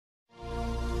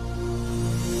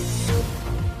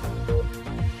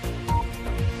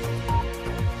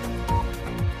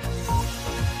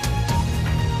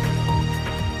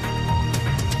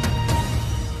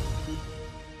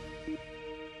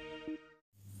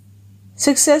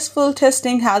Successful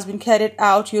testing has been carried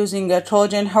out using a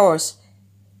Trojan horse,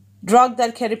 drug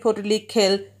that can reportedly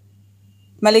kill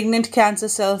malignant cancer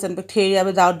cells and bacteria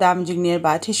without damaging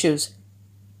nearby tissues.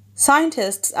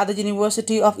 Scientists at the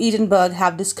University of Edinburgh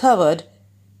have discovered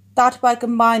that by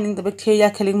combining the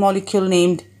bacteria-killing molecule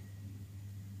named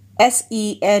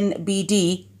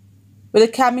SeNBD with a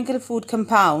chemical food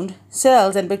compound,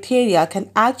 cells and bacteria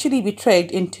can actually be tricked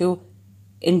into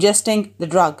ingesting the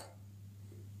drug.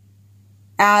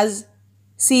 As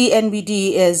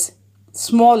SeNBD is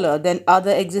smaller than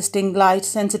other existing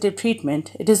light-sensitive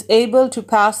treatment, it is able to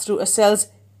pass through a cell's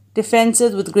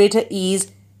defenses with greater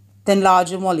ease than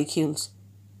larger molecules.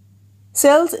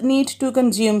 Cells need to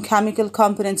consume chemical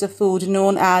components of food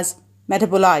known as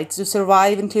metabolites to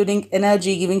survive, including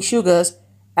energy-giving sugars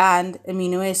and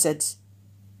amino acids.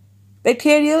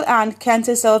 Bacterial and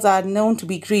cancer cells are known to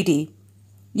be greedy,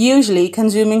 usually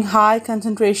consuming high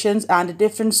concentrations and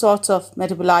different sorts of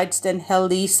metabolites than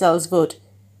healthy cells would.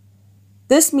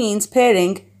 This means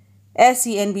pairing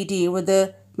SeNBD with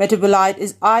the metabolite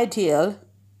is ideal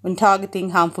when targeting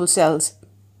harmful cells.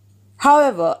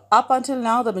 However, up until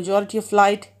now, the majority of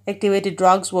light-activated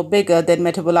drugs were bigger than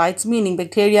metabolites, meaning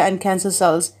bacteria and cancer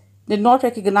cells did not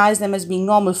recognize them as being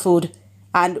normal food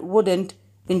and wouldn't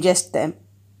ingest them.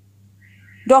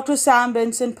 Dr. Sam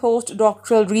Benson,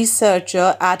 postdoctoral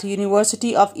researcher at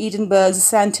University of Edinburgh's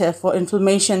Centre for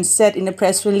Inflammation, said in a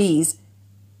press release,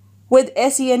 "With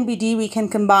SeNBD, we can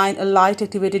combine a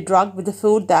light-activated drug with the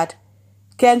food that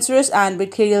cancerous and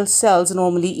bacterial cells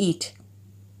normally eat.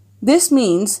 This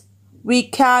means we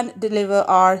can deliver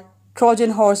our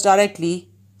Trojan horse directly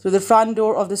through the front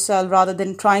door of the cell rather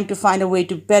than trying to find a way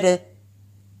to better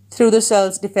through the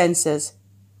cell's defenses.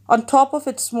 On top of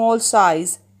its small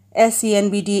size,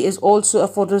 SeNBD is also a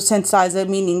photosynthesizer,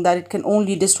 meaning that it can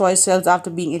only destroy cells after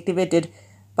being activated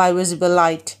by visible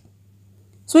light.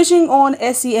 Switching on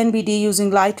SeNBD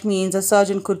using light means a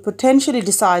surgeon could potentially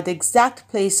decide the exact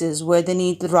places where they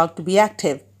need the drug to be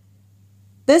active.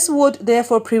 This would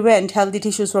therefore prevent healthy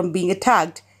tissues from being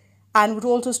attacked and would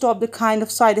also stop the kind of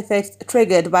side effects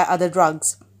triggered by other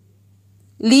drugs."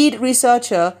 Lead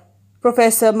researcher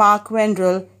Professor Mark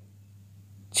Wendrell,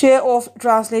 Chair of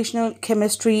Translational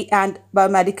Chemistry and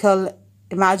Biomedical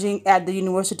Imaging at the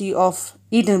University of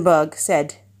Edinburgh,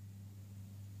 said,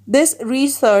 "This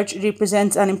research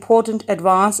represents an important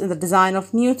advance in the design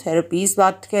of new therapies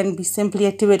that can be simply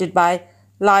activated by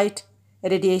light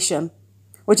irradiation,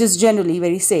 which is generally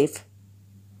very safe.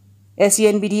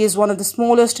 SeNBD is one of the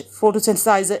smallest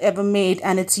photosynthesizer ever made,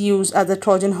 and its use as a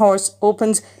Trojan horse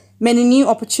opens many new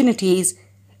opportunities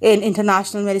in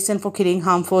international medicine for killing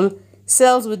harmful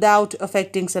cells without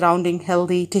affecting surrounding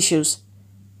healthy tissues."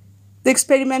 The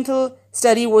experimental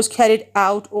study was carried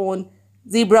out on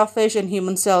zebrafish and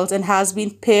human cells and has been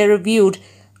peer-reviewed,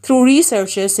 though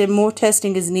researchers say more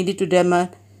testing is needed to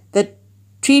demonstrate the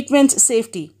treatment's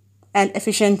safety and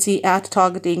efficiency at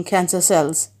targeting cancer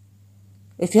cells.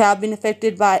 If you have been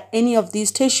affected by any of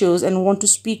these tissues and want to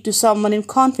speak to someone in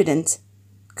confidence,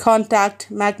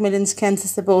 contact Macmillan's Cancer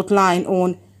Support Line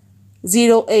on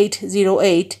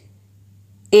 0808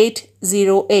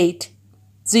 808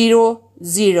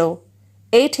 00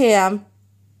 8 a.m.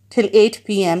 till 8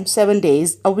 p.m. 7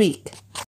 days a week.